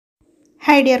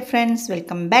Hi dear friends,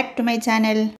 welcome back to my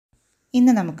channel.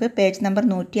 ഇന്ന് നമുക്ക് page number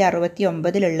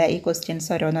 169 ഈ questions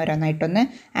ഓരോന്നോരോന്നായിട്ടൊന്ന്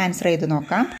answer ചെയ്ത്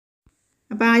നോക്കാം.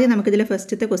 അപ്പോൾ ആദ്യം നമുക്കിതിലെ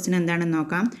ഫസ്റ്റത്തെ ക്വസ്റ്റ്യൻ എന്താണെന്ന്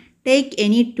നോക്കാം. Take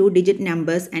any 2-digit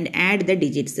numbers and add the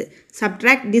digits.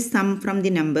 Subtract this sum from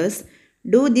the numbers.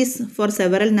 Do this for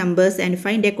several numbers and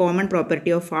find a common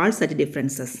property of all such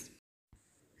differences.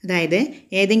 അതായത്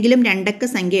ഏതെങ്കിലും രണ്ടക്ക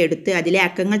സംഖ്യ എടുത്ത് അതിലെ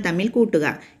അക്കങ്ങൾ തമ്മിൽ കൂട്ടുക.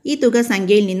 ഈ തുക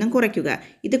സംഖ്യയിൽ നിന്നും കുറയ്ക്കുക.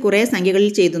 ഇത് കുറേ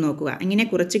സംഖ്യകളിൽ ചെയ്തു നോക്കുക. ഇങ്ങനെ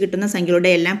കുറച്ച് കിട്ടുന്ന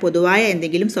സംഖ്യകളുടെ എല്ലാം പൊതുവായ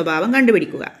എന്തെങ്കിലും സ്വഭാവം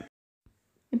കണ്ടുപിടിക്കുക.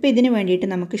 ഇപ്പോൾ ഇതിന് വേണ്ടിയിട്ട്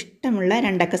നമുക്ക് ഇഷ്ടമുള്ള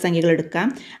രണ്ടക്ക സംഖ്യകൾ എടുക്കാം.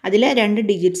 അതിലെ 2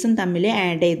 ഡിജിറ്റ്സും തമ്മിൽ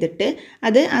ആഡ് ചെയ്തിട്ട്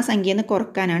അത് ആ സംഖ്യയിൽ നിന്ന്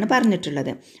കുറക്കാനാണ്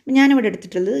പറഞ്ഞിട്ടുള്ളത്. അപ്പോൾ ഞാനിവിടെ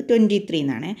എടുത്തിട്ടുള്ളത് 23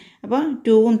 എന്നാണ്. അപ്പോൾ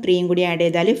 2ഉം 3യും കൂടി ആഡ്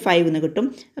ചെയ്താൽ 5 എന്ന് കിട്ടും.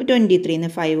 അപ്പോൾ 23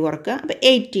 നിന്ന് 5 കുറക്കുക. അപ്പോൾ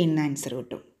 18 എന്ന് ആൻസർ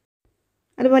കിട്ടും.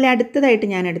 അതുപോലെ അടുത്തതായിട്ട്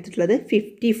ഞാൻ എടുത്തിട്ടുള്ളത്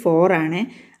 54 ആണ്.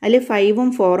 അതിൽ 5ഉം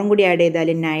 4ഉം കൂടി ആഡ് ചെയ്താൽ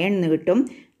 9 എന്ന് കിട്ടും.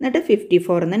 എന്നിട്ട്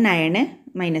 54 നിന്ന് 9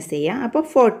 മൈനസ് ചെയ്യുക. അപ്പോൾ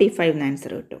 45 എന്ന്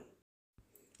ആൻസർ കിട്ടും.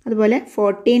 അതുപോലെ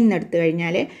 14 എന്ന് എടുത്തു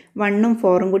കഴിഞ്ഞാൽ 1ഉം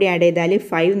 4ഉം കൂടി ആഡ് ചെയ്താൽ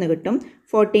 5 എന്ന് കിട്ടും.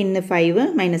 14 നിന്ന് 5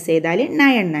 മൈനസ് ചെയ്താൽ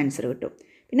 9 എന്ന് ആൻസർ കിട്ടും.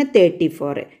 പിന്നെ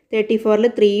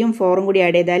 34ൽ 3ഉം 4ഉം കൂടി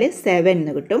ആഡ് ചെയ്താൽ 7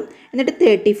 എന്ന് കിട്ടും. എന്നിട്ട്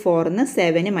 34 നിന്ന്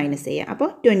 7 മൈനസ് ചെയ്യുക. അപ്പോൾ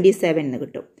 27 എന്ന്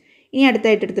കിട്ടും. ഇനി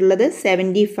അടുത്തായിട്ട് എടുത്തുള്ളത്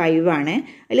 75 ആണ്.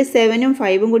 അതിൽ 7ഉം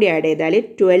 5ഉം കൂടി ആഡ് ചെയ്താൽ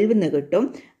 12 എന്ന് കിട്ടും.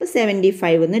 അപ്പോൾ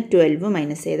 75 നിന്ന് 12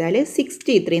 മൈനസ് ചെയ്താൽ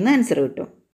 63 എന്ന് ആൻസർ കിട്ടും.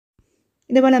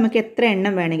 ഇതുപോലെ നമുക്ക് എത്ര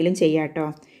എണ്ണം വേണമെങ്കിലും ചെയ്യാം കേട്ടോ.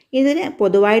 ഇതിന്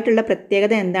പൊതുവായിട്ടുള്ള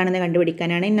പ്രത്യേകത എന്താണെന്ന്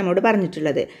കണ്ടുപിടിക്കാനാണ് നമ്മളോട്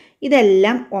പറഞ്ഞിട്ടുള്ളത്.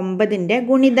 ഇതെല്ലാം 9ൻ്റെ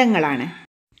ഗുണിതങ്ങളാണ്.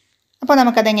 അപ്പോൾ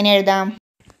നമുക്കതെങ്ങനെ എഴുതാം?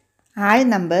 ആൾ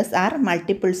നമ്പേഴ്സ് ആർ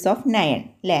മൾട്ടിപ്പിൾസ് ഓഫ് 9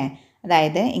 അല്ലേ?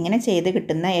 അതായത് ഇങ്ങനെ ചെയ്ത്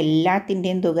കിട്ടുന്ന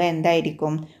എല്ലാത്തിൻ്റെയും തുക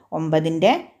എന്തായിരിക്കും?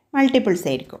 9ൻ്റെ മൾട്ടിപ്പിൾസ്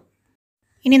ആയിരിക്കും.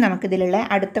 ഇനി നമുക്കിതിലുള്ള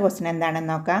അടുത്ത ക്വസ്റ്റ്യൻ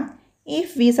എന്താണെന്ന് നോക്കാം.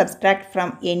 If we subtract from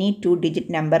any 2-digit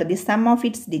number the sum of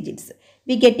its digits,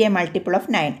 we get a multiple of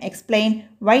 9. Explain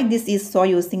why this is so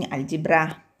using algebra.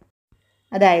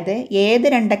 അതായത് ഏത്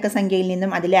രണ്ടക്ക സംഖ്യയിൽ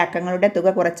നിന്നും അതിലെ അക്കങ്ങളുടെ തുക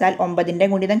കുറച്ചാൽ 9ൻ്റെ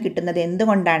ഗുണിതം കിട്ടുന്നത്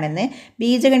എന്തുകൊണ്ടാണെന്ന്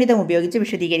ബീജഗണിതം ഉപയോഗിച്ച്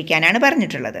വിശദീകരിക്കാനാണ്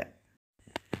പറഞ്ഞിട്ടുള്ളത്.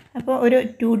 അപ്പോൾ ഒരു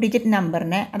 2-digit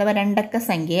നമ്പറിനെ അഥവാ രണ്ടക്ക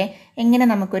സംഖ്യയെ എങ്ങനെ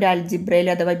നമുക്കൊരു അൽജിബ്രയിൽ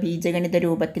അഥവാ ബീജഗണിത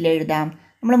രൂപത്തിൽ എഴുതാം?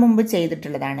 നമ്മൾ മുമ്പ്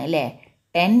ചെയ്തിട്ടുള്ളതാണ് അല്ലേ?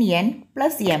 10n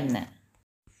 + m.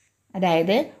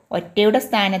 അതായത് ഒറ്റയുടെ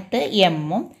സ്ഥാനത്ത്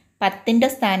എമ്മും 10ൻ്റെ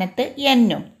സ്ഥാനത്ത്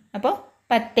എന്നും. അപ്പോൾ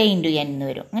 10 × n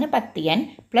വരും. അങ്ങനെ 10n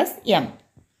 + m.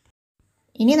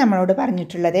 ഇനി നമ്മളോട്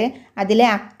പറഞ്ഞിട്ടുള്ളത് അതിലെ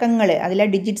അക്കങ്ങൾ അതിലെ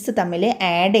ഡിജിറ്റ്സ് തമ്മിൽ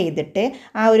ആഡ് ചെയ്തിട്ട്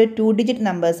ആ ഒരു 2-digit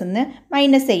നമ്പേഴ്സിൽ നിന്ന്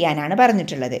മൈനസ് ചെയ്യാനാണ്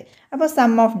പറഞ്ഞിട്ടുള്ളത്. അപ്പോൾ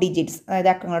സം ഓഫ് ഡിജിറ്റ്സ്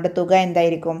അതായത് അക്കങ്ങളുടെ തുക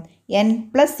എന്തായിരിക്കും? n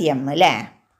 + m അല്ലേ?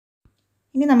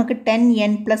 ഇനി നമുക്ക്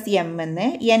 10n + m എന്ന്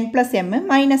n + m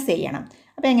മൈനസ് ചെയ്യണം.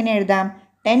 അപ്പോൾ എങ്ങനെ എഴുതാം?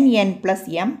 10n +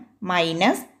 m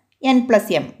minus n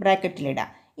 + m ബ്രാക്കറ്റിലിടാം.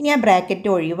 ഇനി ആ ബ്രാക്കറ്റ്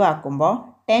ഒഴിവാക്കുമ്പോൾ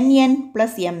 10n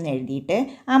 + m എന്ന് എഴുതിയിട്ട്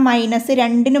ആ മൈനസ്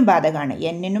രണ്ടിനും ബാധകമാണ്.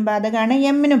 n-നും ബാധകമാണ്,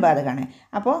 m-നും ബാധകമാണ്.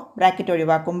 അപ്പോൾ ബ്രാക്കറ്റ്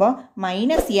ഒഴിവാക്കുമ്പോൾ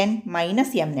 -n - m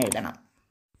എന്ന് എഴുതണം.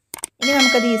 ഇനി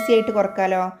നമുക്കത് ഈസി ആയിട്ട്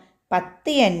കുറക്കാമല്ലോ.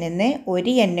 10n നിന്ന്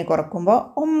 1n കുറക്കുമ്പോൾ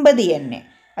 9n.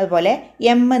 അതുപോലെ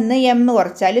m എന്ന് m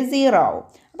കുറച്ചാൽ 0 ആവും.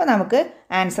 അപ്പോൾ നമുക്ക്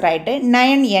ആൻസറായിട്ട്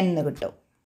 9n എന്ന് കിട്ടും.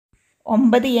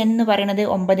 9n എന്ന് പറയുന്നത്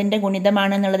 9ൻ്റെ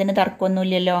ഗുണിതമാണെന്നുള്ളതിന്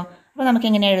തർക്കമൊന്നുമില്ലല്ലോ. അപ്പോൾ നമുക്ക്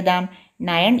എങ്ങനെ എഴുതാം?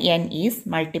 9n ഈസ്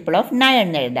മൾട്ടിപ്പിൾ ഓഫ് 9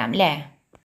 എന്ന് എഴുതാം അല്ലേ?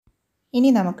 ഇനി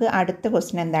നമുക്ക് അടുത്ത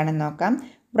ക്വസ്റ്റ്യൻ എന്താണെന്ന് നോക്കാം.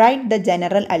 Write the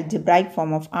general algebraic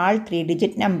form of all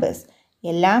 3-digit numbers.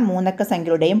 എല്ലാ 3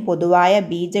 സംഖ്യകളുടെയും പൊതുവായ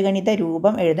ബീജഗണിത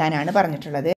രൂപം എഴുതാനാണ്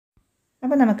പറഞ്ഞിട്ടുള്ളത്.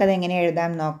 അപ്പോൾ നമുക്കത് എങ്ങനെ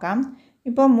എഴുതാം നോക്കാം.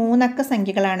 ഇപ്പോൾ 3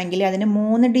 സംഖ്യകളാണെങ്കിൽ അതിന്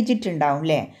 3 ഡിജിറ്റ് ഉണ്ടാവും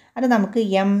അല്ലേ? അത് നമുക്ക്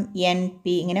m, n, p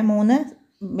ഇങ്ങനെ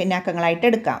 3 അക്കങ്ങളായിട്ട്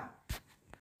എടുക്കാം.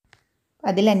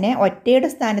 അതിൽ തന്നെ ഒറ്റയുടെ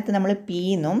സ്ഥാനത്ത് നമ്മൾ p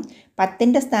എന്നും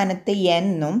 10ൻ്റെ സ്ഥാനത്ത് n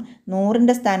എന്നും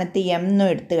 100ൻ്റെ സ്ഥാനത്ത് m എന്നും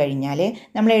എടുത്തു കഴിഞ്ഞാൽ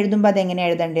നമ്മൾ എഴുതുമ്പോൾ അതെങ്ങനെ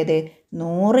എഴുതേണ്ടത്?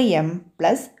 100m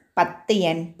 +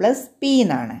 10n + p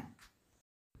എന്നാണ്.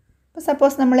 അപ്പോൾ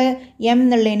സപ്പോസ് നമ്മൾ m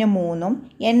എന്നുള്ളതിന് 3ഉം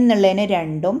n എന്നുള്ളതിന്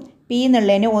 2ഉം p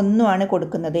എന്നുള്ളതിന് 1ഉമാണ്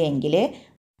കൊടുക്കുന്നത് എങ്കിൽ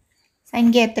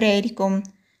സംഖ്യ എത്രയായിരിക്കും?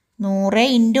 100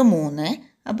 × 3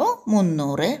 അപ്പോൾ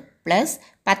 300 +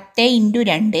 10 ×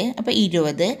 2 അപ്പോൾ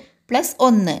 20 +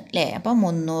 1 അല്ലേ? അപ്പോൾ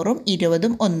 300ഉം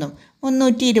 20ഉം 1ഉം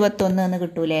 321 എന്ന്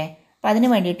കിട്ടൂലേ? അപ്പോൾ അതിന്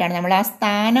വേണ്ടിയിട്ടാണ് നമ്മൾ ആ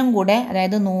സ്ഥാനം കൂടെ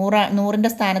അതായത് 100ൻ്റെ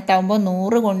സ്ഥാനത്താവുമ്പോൾ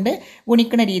 100 കൊണ്ട്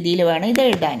ഗുണിക്കുന്ന രീതിയിൽ വേണം ഇത്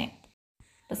എഴുതാൻ.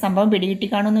 അപ്പോൾ സംഭവം പിടികിട്ടി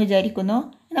കാണുമെന്ന് വിചാരിക്കുന്നു.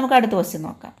 നമുക്ക് അടുത്ത ക്വസ്റ്റ്യൻ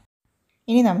നോക്കാം.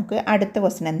 ഇനി നമുക്ക് അടുത്ത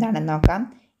ക്വസ്റ്റ്യൻ എന്താണെന്ന് നോക്കാം.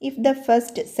 If the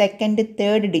first, second,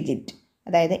 third digit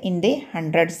അതായത് in the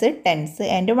hundreds, tens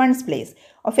and once place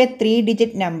of A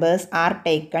 3-digit numbers are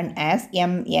taken as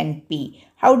m, n, p.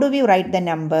 How do we write the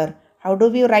number? How do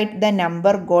we write the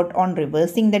number got on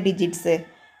reversing the digits?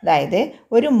 അതായത്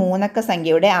ഒരു മൂന്നക്ക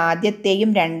സംഖ്യയുടെ ആദ്യത്തെയും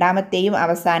രണ്ടാമത്തെയും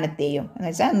അവസാനത്തെയും എന്ന്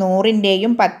വെച്ചാൽ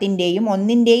 100-ൻ്റെയും 10-ൻ്റെയും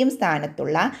 1-ൻ്റെയും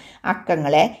സ്ഥാനത്തുള്ള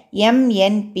അക്കങ്ങളെ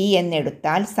MNP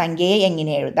എന്നെടുത്താൽ സംഖ്യയെ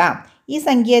എങ്ങനെ എഴുതാം? ഈ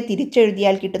സംഖ്യയെ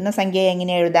തിരിച്ചെഴുതിയാൽ കിട്ടുന്ന സംഖ്യയെ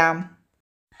എങ്ങനെ എഴുതാം?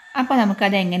 അപ്പോൾ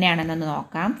നമുക്കത് എങ്ങനെയാണെന്നൊന്ന്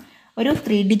നോക്കാം. ഒരു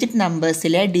 3 ഡിജിറ്റ്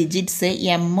നമ്പേഴ്സിലെ ഡിജിറ്റ്സ്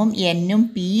എമ്മും എന്നും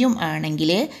പിയും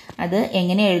ആണെങ്കിൽ അത്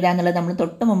എങ്ങനെ എഴുതാമെന്നുള്ളത് നമ്മൾ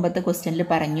തൊട്ട് മുമ്പത്തെ ക്വസ്റ്റ്യനിൽ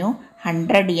പറഞ്ഞു.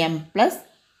 100M +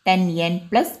 10N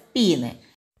 + P എന്ന്.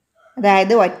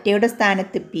 അതായത് ഒറ്റയുടെ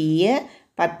സ്ഥാനത്ത് പി,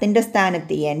 10ൻ്റെ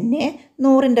സ്ഥാനത്ത് N,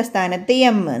 100ൻ്റെ സ്ഥാനത്ത്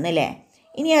M എന്നല്ലേ.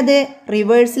 ഇനി അത്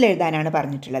റിവേഴ്സിൽ എഴുതാനാണ്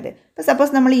പറഞ്ഞിട്ടുള്ളത്. ഇപ്പോൾ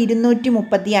സപ്പോസ് നമ്മൾ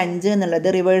 235 എന്നുള്ളത്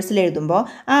റിവേഴ്സിൽ എഴുതുമ്പോൾ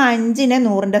ആ 5നെ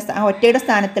 100ൻ്റെ ഒറ്റയുടെ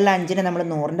സ്ഥാനത്തുള്ള 5നെ നമ്മൾ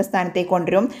 100ൻ്റെ സ്ഥാനത്തേക്ക്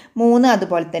കൊണ്ടുവരും. 3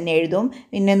 അതുപോലെ തന്നെ എഴുതും.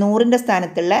 പിന്നെ 100ൻ്റെ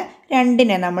സ്ഥാനത്തുള്ള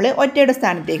 2നെ നമ്മൾ ഒറ്റയുടെ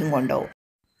സ്ഥാനത്തേക്കും കൊണ്ടുപോകും.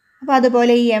 അപ്പോൾ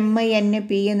അതുപോലെ ഈ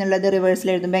MNP എന്നുള്ളത് റിവേഴ്സിൽ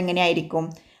എഴുതുമ്പോൾ എങ്ങനെയായിരിക്കും?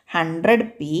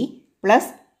 100P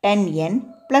 + 10N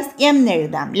 + M എന്ന്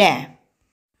എഴുതാം അല്ലേ.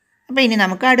 അപ്പോൾ ഇനി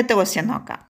നമുക്ക് അടുത്ത ക്വസ്റ്റ്യൻ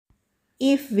നോക്കാം.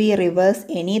 If we reverse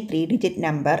any 3-digit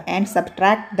number and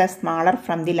subtract the smaller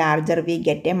from the larger, we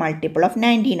get a multiple of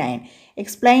 99.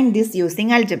 Explain this using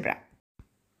algebra.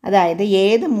 അതായത്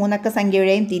ഏത് മൂന്നക്ക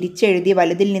സംഖ്യയുടെയും തിരിച്ചെഴുതി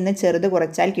വലുതിൽ നിന്ന് ചെറുത്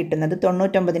കുറച്ചാൽ കിട്ടുന്നത്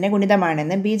 99ന്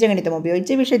ഗുണിതമാണെന്ന് ബീജഗണിതം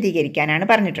ഉപയോഗിച്ച് വിശദീകരിക്കാനാണ്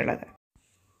പറഞ്ഞിട്ടുള്ളത്.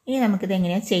 ഇനി നമുക്കിത്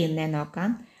എങ്ങനെയാണ് ചെയ്യുന്നതെന്ന് നോക്കാം.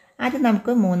 ആദ്യം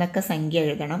നമുക്ക് മൂന്നക്ക സംഖ്യ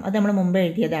എഴുതണം. അത് നമ്മൾ മുമ്പ്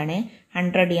എഴുതിയതാണ്.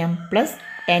 100M +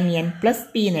 10N +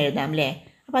 P എന്ന് എഴുതാം അല്ലേ.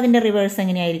 അപ്പോൾ അതിൻ്റെ റിവേഴ്സ്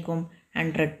എങ്ങനെയായിരിക്കും?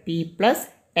 100P +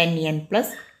 10N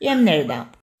 + M എന്ന് എഴുതാം.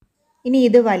 ഇനി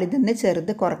ഇത് വലുതെന്ന്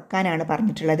ചെറുത് കുറക്കാനാണ്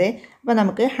പറഞ്ഞിട്ടുള്ളത്. അപ്പോൾ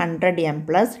നമുക്ക് 100M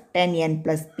 + 10N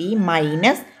 + P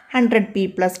minus 100P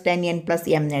 + 10N +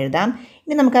 M എന്ന് എഴുതാം.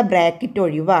 ഇനി നമുക്ക് ആ ബ്രാക്കറ്റ്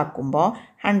ഒഴിവാക്കുമ്പോൾ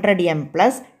 100M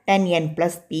 + 10N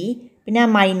 + P, പിന്നെ ആ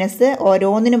മൈനസ്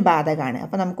ഓരോന്നിനും ബാധകമാണ്.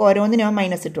 അപ്പോൾ നമുക്ക് ഓരോന്നിനും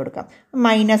മൈനസ് ഇട്ട് കൊടുക്കാം.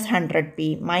 -100P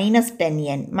 -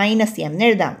 10N - M എന്ന്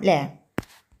എഴുതാം അല്ലേ.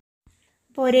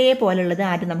 അപ്പോൾ ഒരേപോലുള്ളത്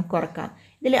ആദ്യം നമുക്ക് കുറക്കാം.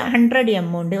 ഇതിൽ 100M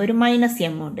ഉണ്ട്, ഒരു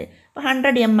 -M ഉണ്ട്. അപ്പോൾ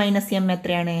 100M - M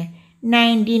എത്രയാണ്?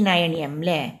 99M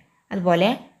അല്ലേ. അതുപോലെ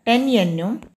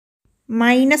 10Nഉം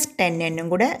 -10Nഉം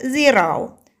കൂടെ 0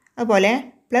 ആവും. അതുപോലെ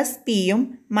 +Pയും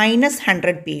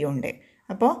 -100Pയും ഉണ്ട്.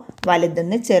 അപ്പോൾ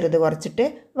വലുതെന്ന് ചെറുത് കുറച്ചിട്ട്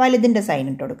വലുതിൻ്റെ സൈൻ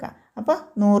ഇട്ട് കൊടുക്കുക. അപ്പോൾ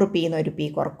 100P ഒരു P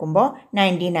കുറക്കുമ്പോൾ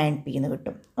 99P എന്ന്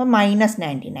കിട്ടും. അപ്പോൾ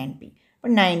 -99P.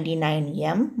 അപ്പോൾ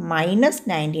 99M -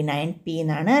 99P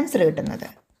എന്നാണ് ആൻസർ കിട്ടുന്നത്.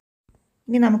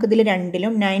 ഇനി നമുക്കിതിൽ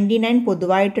രണ്ടിലും 99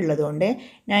 പൊതുവായിട്ടുള്ളത് കൊണ്ട്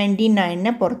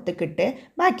 99നെ പുറത്തേക്കിട്ട്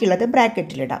ബാക്കിയുള്ളത്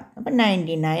ബ്രാക്കറ്റിലിടാം. അപ്പോൾ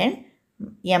 99M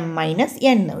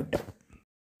 - N എന്ന് കിട്ടും.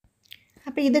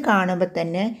 അപ്പോൾ ഇത് കാണുമ്പോൾ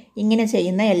തന്നെ ഇങ്ങനെ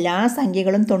ചെയ്യുന്ന എല്ലാ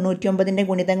സംഖ്യകളും 99ൻ്റെ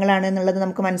ഗുണിതങ്ങളാണ് എന്നുള്ളത്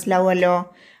നമുക്ക് മനസ്സിലാവുമല്ലോ.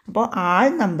 അപ്പോൾ ആൾ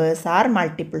നമ്പേഴ്സ് ആർ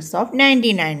മൾട്ടിപ്പിൾസ് ഓഫ്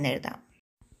 99 എന്ന് എഴുതാം.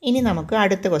 ഇനി നമുക്ക്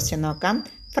അടുത്ത ക്വസ്റ്റ്യൻ നോക്കാം.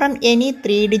 From any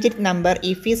 3-digit number,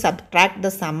 if we subtract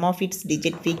the sum of its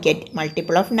digit, we get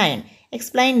multiple of 9.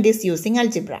 Explain this using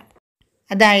algebra.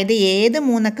 അതായത് ഏത്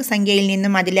മൂന്നക്ക സംഖ്യയിൽ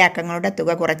നിന്നും അതിലെ അക്കങ്ങളുടെ തുക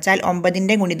കുറച്ചാൽ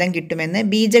 9ൻ്റെ ഗുണിതം കിട്ടുമെന്ന്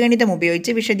ബീജഗണിതം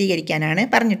ഉപയോഗിച്ച് വിശദീകരിക്കാനാണ്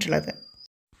പറഞ്ഞിട്ടുള്ളത്.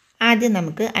 ആദ്യം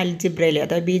നമുക്ക് അൽജിബ്രയിൽ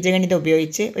അഥവാ ബീജഗണിതം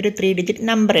ഉപയോഗിച്ച് ഒരു 3-digit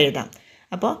നമ്പർ എഴുതാം.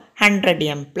 അപ്പോൾ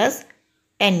 100M +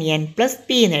 10N + P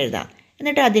എന്ന് എഴുതാം.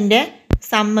 എന്നിട്ട് അതിൻ്റെ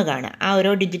സമ്മ് കാണാം, ആ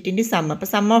ഓരോ ഡിജിറ്റിൻ്റെ സമ്മ്. അപ്പോൾ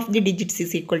some of the digits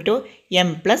is equal to M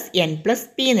 + N +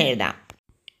 P എന്ന് എഴുതാം.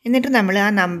 എന്നിട്ട് നമ്മൾ ആ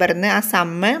നമ്പറിൽ നിന്ന് ആ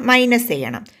സമ്മ് മൈനസ്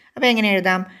ചെയ്യണം. അപ്പോൾ എങ്ങനെ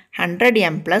എഴുതാം?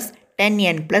 100M +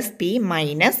 10N + P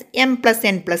minus M +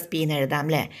 N + P എന്ന് എഴുതാം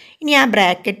അല്ലേ. ഇനി ആ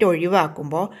ബ്രാക്കറ്റ്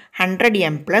ഒഴിവാക്കുമ്പോൾ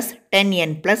 100M +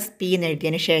 10N + P എന്ന്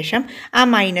എഴുതിയതിന് ശേഷം ആ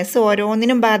മൈനസ്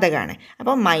ഓരോന്നിനും ബാധകമാണ്.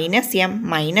 അപ്പോൾ -M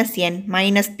 - N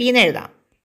 - P എന്ന് എഴുതാം.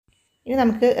 ഇനി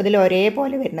നമുക്ക് അതിൽ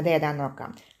ഒരേപോലെ വരുന്നത് ഏതാണെന്ന് നോക്കാം.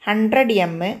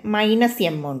 100M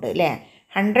 - M ഉണ്ട് അല്ലേ.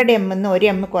 100M നിന്ന് ഒരു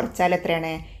M കുറച്ചാൽ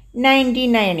എത്രയാണ്?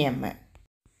 99M.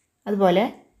 അതുപോലെ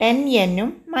 10Nഉം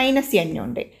 -Nഉം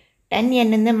ഉണ്ട്. 10N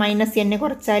നിന്ന് -N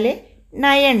കുറച്ചാൽ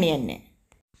 9N.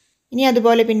 ഇനി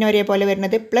അതുപോലെ പിന്നെ ഒരേപോലെ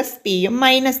വരുന്നത് +Pയും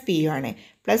 -Pയും ആണ്.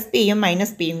 +Pയും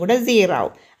 -Pയും കൂടെ 0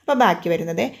 ആവും. അപ്പോൾ ബാക്കി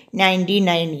വരുന്നത്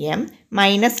 99M -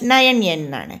 9N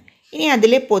എന്നാണ്. ഇനി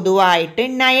അതിൽ പൊതുവായിട്ട്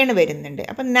 9 വരുന്നുണ്ട്.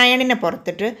 അപ്പം 9നെ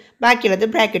പുറത്തിട്ട് ബാക്കിയുള്ളത്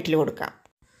ബ്രാക്കറ്റിൽ കൊടുക്കാം.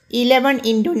 11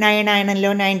 × 9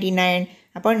 ആണല്ലോ 99.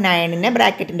 അപ്പോൾ 9നെ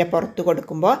ബ്രാക്കറ്റിൻ്റെ പുറത്ത്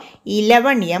കൊടുക്കുമ്പോൾ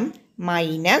 11M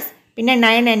മൈനസ് പിന്നെ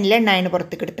 9Nലെ 9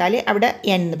 പുറത്തേക്ക് എടുത്താൽ അവിടെ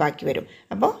N ബാക്കി വരും.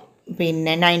 അപ്പോൾ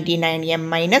പിന്നെ 99M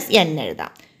 - N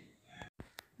എഴുതാം.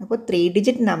 അപ്പോൾ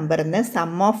 3-digit നമ്പറിൽ നിന്ന്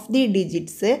some of the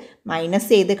digits minus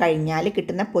ചെയ്ത് കഴിഞ്ഞാൽ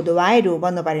കിട്ടുന്ന പൊതുവായ രൂപം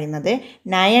എന്ന് പറയുന്നത്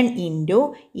 9 ×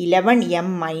 11M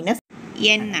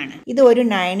 - N ആണ്. ഇത് ഒരു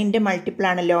 9ൻ്റെ മൾട്ടിപ്പിൾ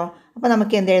ആണല്ലോ. അപ്പോൾ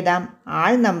നമുക്ക് എന്ത് എഴുതാം?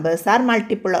 ആൾ നമ്പേഴ്സ് ആർ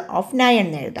മൾട്ടിപ്പിൾ ഓഫ് 9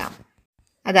 എന്ന് എഴുതാം.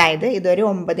 അതായത് ഇതൊരു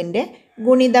 9ൻ്റെ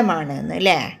ഗുണിതമാണ് എന്ന്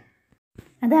അല്ലേ.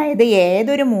 അതായത്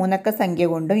ഏതൊരു മൂന്നക്ക സംഖ്യ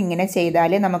കൊണ്ടും ഇങ്ങനെ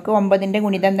ചെയ്താൽ നമുക്ക് 9ൻ്റെ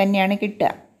ഗുണിതം തന്നെയാണ്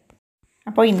കിട്ടുക.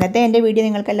 അപ്പോൾ ഇന്നത്തെ എൻ്റെ വീഡിയോ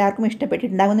നിങ്ങൾക്ക് എല്ലാവർക്കും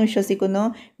ഇഷ്ടപ്പെട്ടിട്ടുണ്ടാകുമെന്ന് വിശ്വസിക്കുന്നു.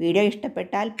 വീഡിയോ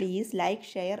ഇഷ്ടപ്പെട്ടാൽ please like,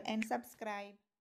 share and subscribe.